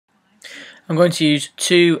I'm going to use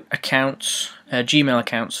two accounts, Gmail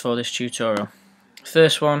accounts for this tutorial.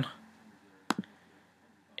 First one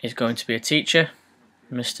is going to be a teacher,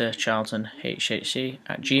 Mr. Charlton HHC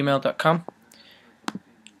at gmail.com,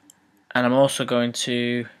 and I'm also going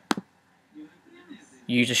to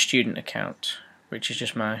use a student account, which is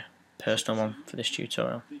just my personal one for this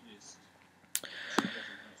tutorial.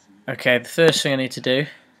 Okay, the first thing I need to do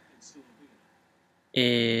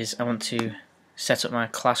is I want to set up my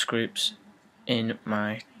class groups in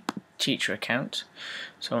my teacher account.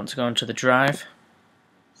 So I want to go into the drive,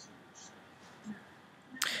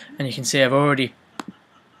 and you can see I've already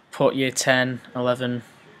put year 10, 11,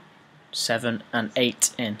 7 and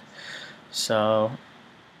 8 in. So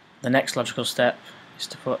the next logical step is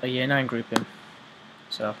to put a year 9 group in.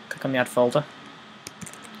 So click on the add folder,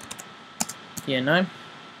 year 9,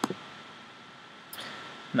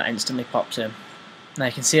 and that instantly pops in. Now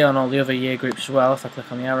you can see on all the other year groups as well, if I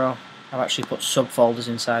click on the arrow, I've actually put subfolders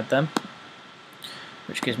inside them,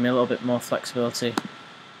 which gives me a little bit more flexibility,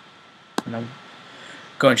 and I'm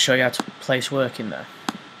going to show you how to place work in there.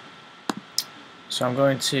 So I'm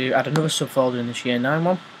going to add another subfolder in this year 9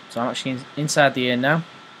 one, so I'm actually inside the year now,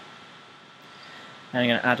 and I'm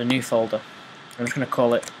going to add a new folder. I'm just going to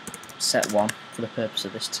call it set 1 for the purpose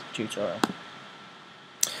of this tutorial.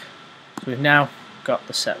 So we've now got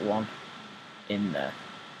the set 1 in there.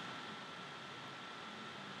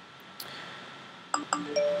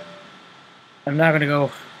 I'm now going to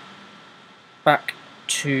go back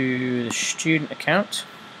to the student account,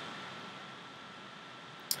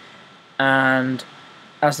 and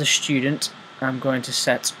as the student I'm going to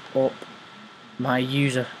set up my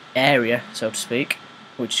user area, so to speak,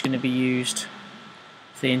 which is going to be used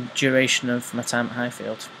for the duration of my time at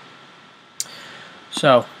Highfield.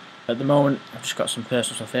 So at the moment I've just got some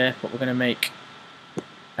personal stuff here, but we're going to make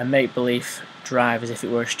a make-believe drive as if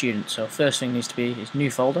it were a student. So first thing needs to be is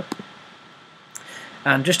new folder,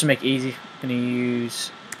 and just to make it easy I'm going to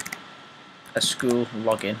use a school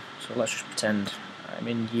login. So let's just pretend I'm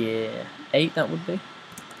in year 8, that would be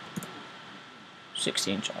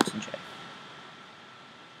 16 Charlton J,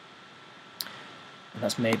 and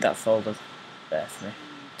that's made that folder there for me.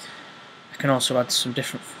 I can also add some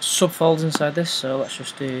different subfolders inside this, so let's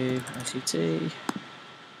just do ICT,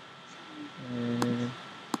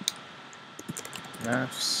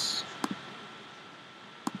 maths,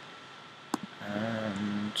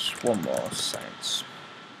 and one more, science.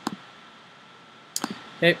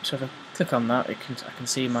 Okay, so if I click on that, I can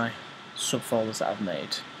see my subfolders that I've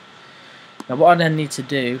made. Now what I then need to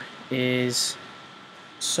do is,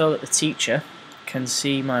 so that the teacher can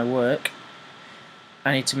see my work,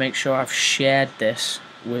 I need to make sure I've shared this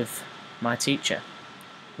with my teacher,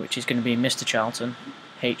 which is going to be Mr. Charlton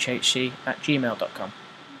HHC at gmail.com.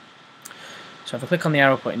 So if I click on the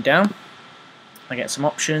arrow pointing down, I get some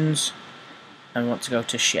options, and I want to go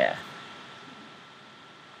to share.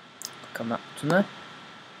 Click on that button there,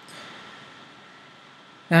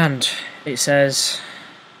 and it says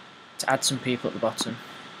to add some people at the bottom.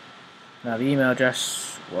 Now the email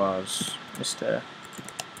address was Mr.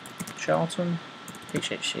 Charlton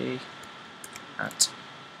HHC at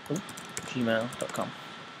gmail.com.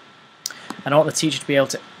 And I want the teacher to be able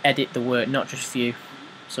to edit the work, not just view,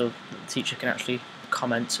 so that the teacher can actually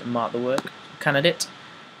comment and mark the work. So can edit,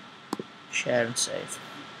 share and save.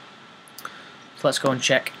 So let's go and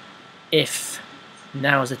check if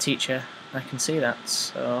now as a teacher I can see that.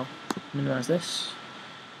 So minimize this.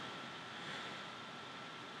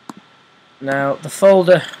 Now the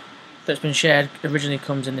folder that's been shared originally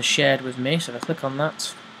comes in the shared with me, so if I click on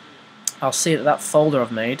that, I'll see that that folder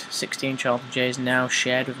I've made, 16 Charlton J, is now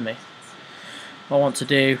shared with me. What I want to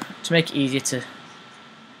do to make it easier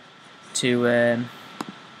to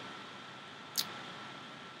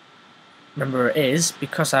remember where it is,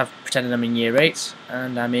 because I've pretended I'm in year 8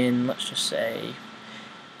 and I'm in, let's just say,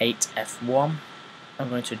 8F1, I'm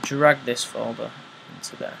going to drag this folder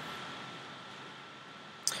into there.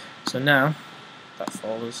 So now that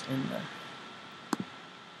folder's in there.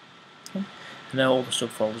 Okay. And now all the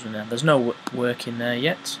subfolders are in there. There's no work in there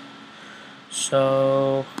yet,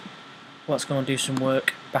 so let's go and do some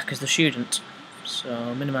work back as the student.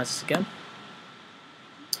 So minimize this again,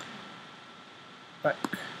 back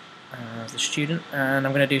as the student, and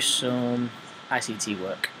I'm going to do some ICT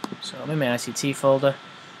work. So I'm in my ICT folder,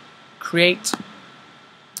 create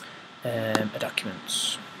a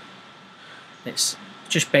document. It's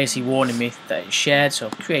just basically warning me that it's shared, so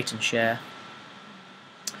create and share.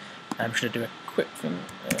 I'm just going to do a quick thing,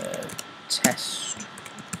 test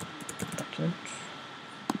document.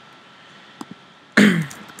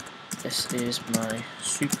 This is my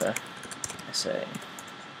super essay.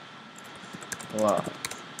 blah,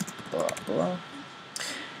 blah, blah.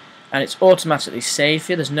 And it's automatically saved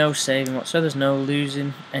here. There's no saving whatsoever. There's no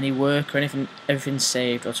losing any work or anything. Everything's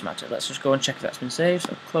saved automatically. Let's just go and check if that's been saved.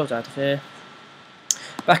 So close out of here.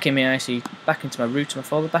 Back in my back into my root to my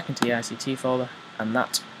folder, back into the ICT folder, and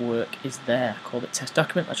that work is there. I called it test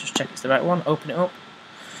document. Let's just check it's the right one. Open it up,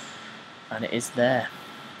 and it is there.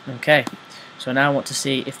 Okay. So now I want to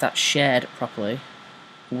see if that's shared properly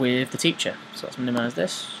with the teacher. So let's minimize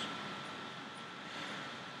this.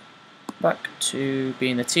 Back to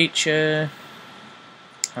being the teacher,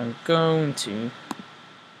 I'm going to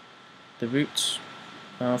the root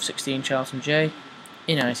of 16 Charlton J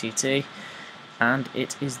in ICT, and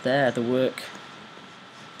it is there. The work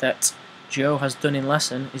that Joe has done in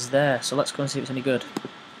lesson is there, so let's go and see if it's any good.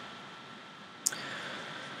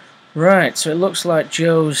 Right, so it looks like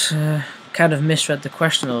Joe's kind of misread the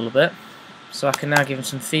question a little bit, so I can now give him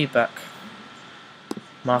some feedback.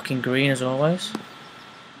 Marking green as always.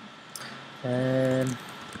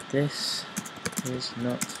 This is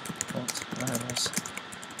not what I was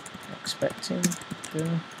expecting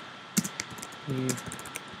to. You need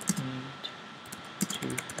to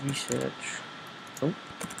research the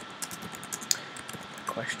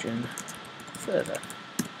question further.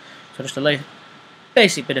 So just a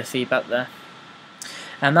basic bit of feedback there.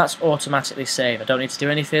 And that's automatically saved. I don't need to do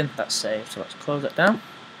anything, that's saved. So let's close that down.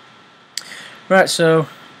 Right, so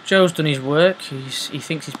Joe's done his work, he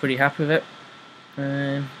thinks he's pretty happy with it.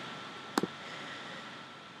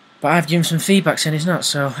 But I've given him some feedback saying he's not,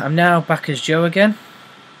 so I'm now back as Joe again.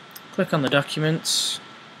 Click on the documents,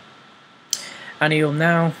 and he'll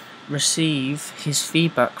now receive his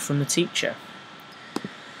feedback from the teacher.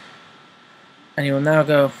 And he will now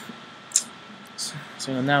go, so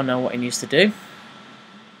he'll now know what he needs to do.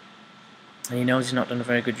 And he knows he's not done a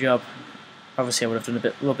very good job. Obviously I would have done a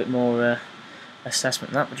little bit more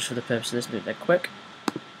assessment than that, but just for the purpose of this, I'll do it dead quick.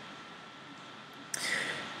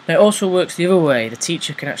 Now it also works the other way. The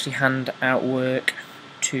teacher can actually hand out work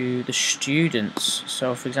to the students.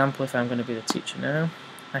 So for example, if I'm going to be the teacher now,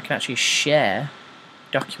 I can actually share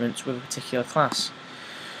documents with a particular class.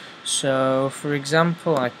 So for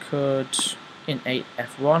example, I could, in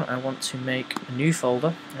 8F1, I want to make a new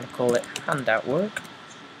folder, and I'll call it handout work.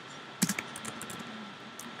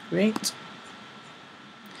 Create.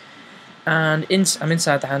 And I'm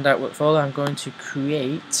inside the handout work folder. I'm going to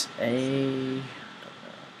create a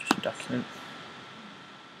document,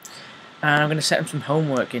 and I'm going to set him some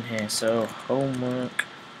homework in here. So homework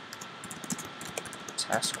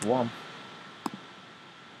task 1,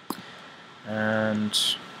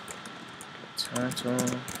 and title,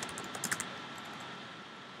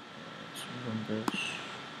 numbers,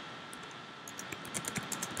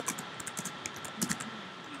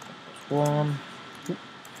 one.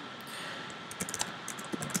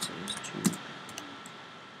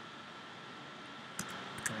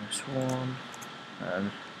 One,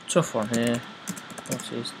 and tough one here.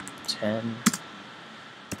 What is 10?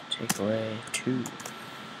 Take away 2.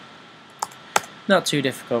 Not too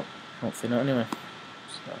difficult, hopefully not anyway.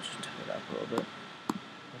 So let's just take it up a little bit.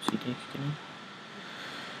 OCD kicking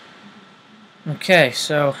in. Okay,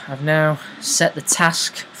 so I've now set the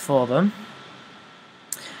task for them,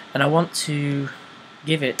 and I want to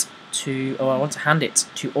give it to, or I want to hand it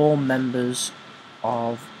to all members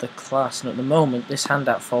of the class, and at the moment this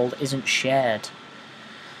handout folder isn't shared,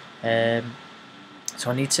 so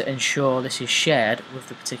I need to ensure this is shared with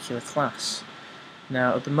the particular class.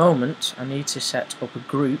 Now at the moment I need to set up a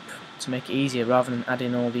group to make it easier rather than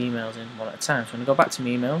adding all the emails in one at a time. So I'm going to go back to my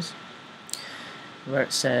emails where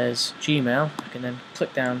it says Gmail. I can then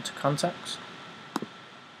click down to contacts,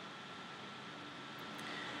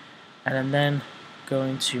 and I'm then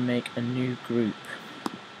going to make a new group.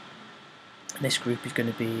 This group is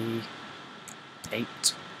going to be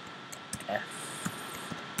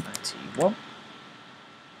 8F91.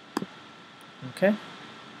 Okay.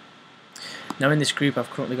 Now in this group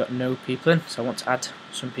I've currently got no people in, so I want to add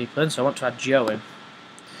some people in. So I want to add Joe in.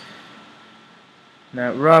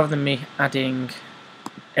 Now rather than me adding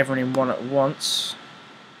everyone in one at once,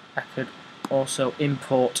 I could also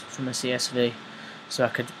import from a CSV. So I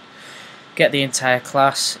could get the entire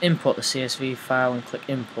class, import the CSV file, and click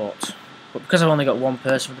import. But because I've only got one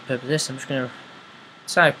person for the purpose of this, I'm just going to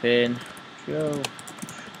type in Joe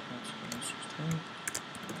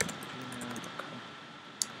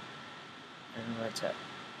and write it.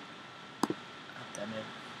 Add them in.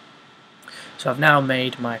 So I've now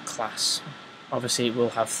made my class. Obviously it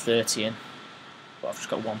will have 30 in, but I've just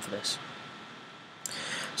got one for this.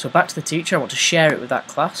 So back to the teacher, I want to share it with that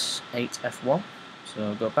class, 8F1. So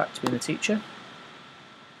I'll go back to being the teacher.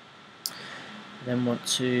 Then want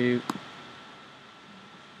to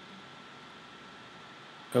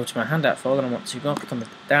go to my handout folder and I want to go click on the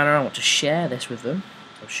down arrow. I want to share this with them.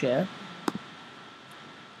 So share.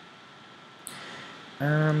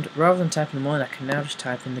 And rather than typing them all in, I can now just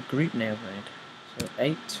type in the group name I've made. So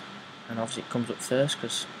 8, and obviously it comes up first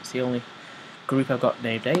because it's the only group I've got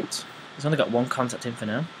named 8. It's only got one contact in for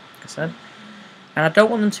now, like I said. And I don't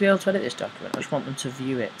want them to be able to edit this document, I just want them to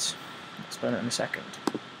view it. I'll explain that in a second.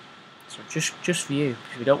 So just view,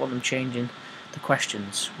 because we don't want them changing the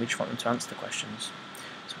questions, we just want them to answer the questions.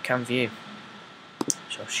 So we can view.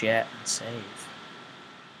 So share and save.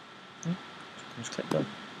 Just click done.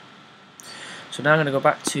 So now I'm going to go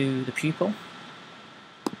back to the pupil.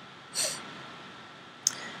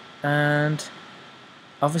 And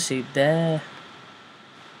obviously their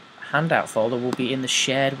handout folder will be in the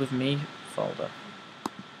shared with me folder.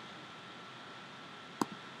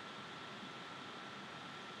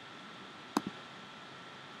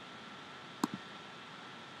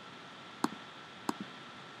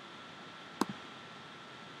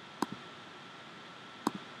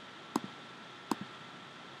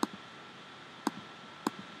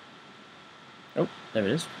 Oh, there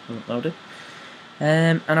it is, wasn't loaded.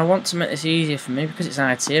 And I want to make this easier for me because it's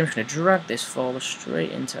IT. I'm just going to drag this folder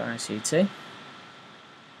straight into ICT.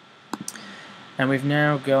 And we've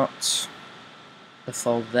now got the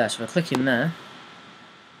folder there. So if I click in there,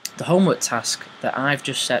 the homework task that I've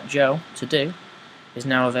just set Joe to do is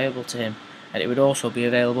now available to him. And it would also be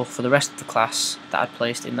available for the rest of the class that I'd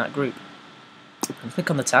placed in that group. And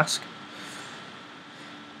click on the task.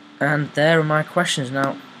 And there are my questions.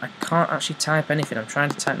 Now, I can't actually type anything. I'm trying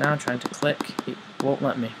to type now, I'm trying to click. It won't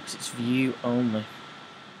let me because it's view only.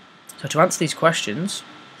 So to answer these questions,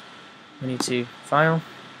 we need to file,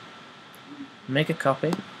 make a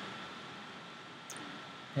copy,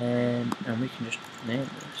 and we can just name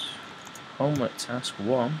this homework task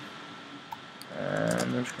 1. And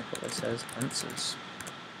I'm just going to put this as answers.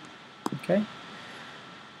 Okay.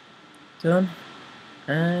 Done.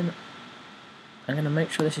 And I'm going to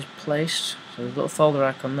make sure this is placed, so there's a little folder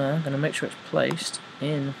icon there, I'm going to make sure it's placed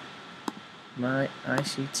in my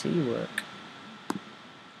ICT work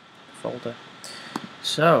folder.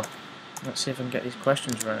 So, let's see if I can get these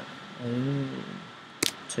questions right.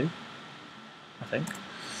 2, I think.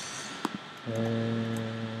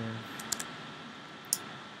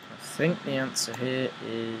 I think the answer here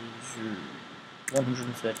is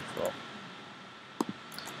 134.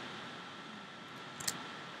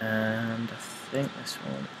 And I think this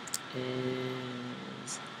one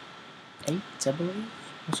is 8, I believe.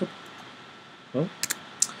 What's up? Oh,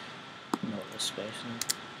 not this space now.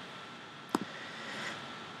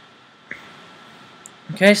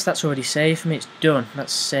 Okay, so that's already saved for me. It's done.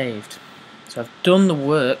 That's saved. So I've done the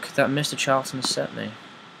work that Mr. Charlton has set me.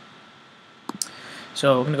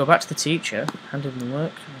 So we're going to go back to the teacher, hand him the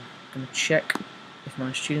work. I'm going to check if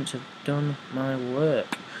my students have done my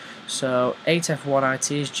work. So 8F1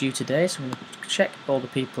 IT is due today, so I'm going to check all the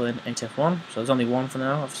people in 8F1. So there's only one for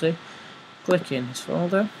now, obviously. Click in his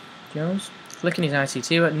folder, Joe's. Click in his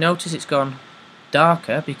ICT work. Notice it's gone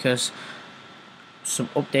darker because some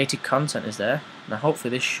updated content is there. Now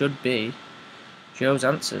hopefully this should be Joe's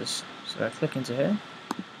answers. So I click into here,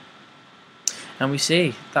 and we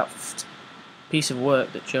see that piece of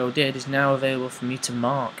work that Joe did is now available for me to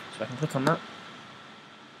mark. So I can click on that.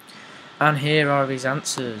 And here are his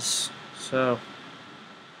answers. So,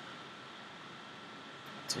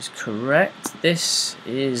 this is correct. This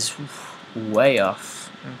is way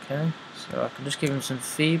off. Okay, so I can just give him some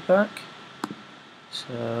feedback.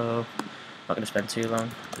 So, not going to spend too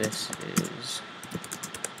long. This is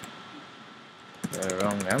the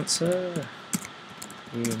wrong answer.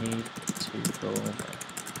 You need to call the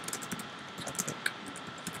topic.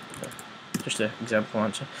 Okay. Just an example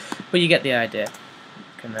answer. But you get the idea.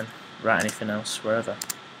 You can then write anything else wherever.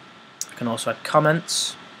 I can also add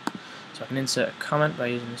comments, so I can insert a comment by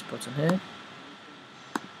using this button here.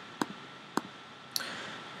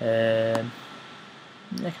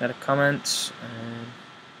 I can add a comment.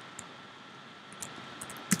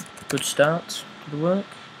 Good start to the work.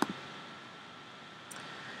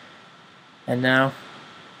 And now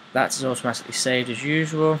that is automatically saved as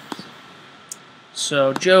usual.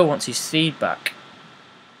 So Joe wants his feedback.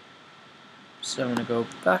 So I'm going to go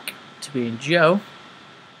back to being Joe,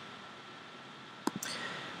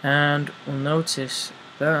 and we'll notice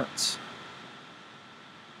that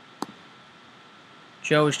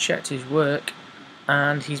Joe has checked his work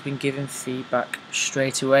and he's been given feedback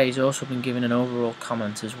straight away. He's also been given an overall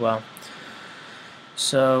comment as well.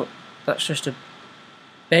 So that's just a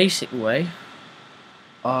basic way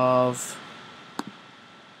of,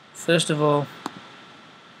 first of all,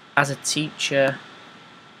 as a teacher,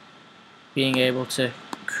 being able to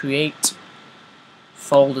create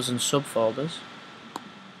folders and subfolders,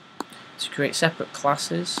 to create separate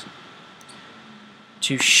classes,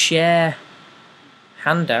 to share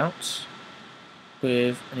handouts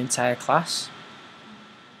with an entire class,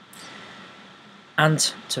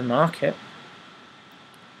 and to mark it.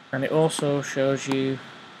 And it also shows you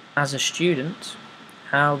as a student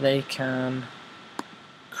how they can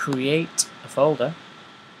create a folder,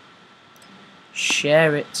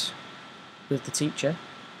 share it with the teacher,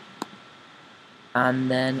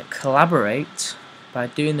 and then collaborate by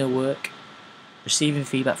doing their work, receiving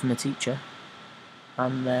feedback from the teacher,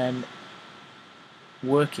 and then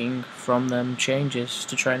working from them changes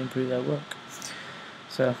to try and improve their work.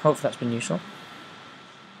 So hopefully that's been useful.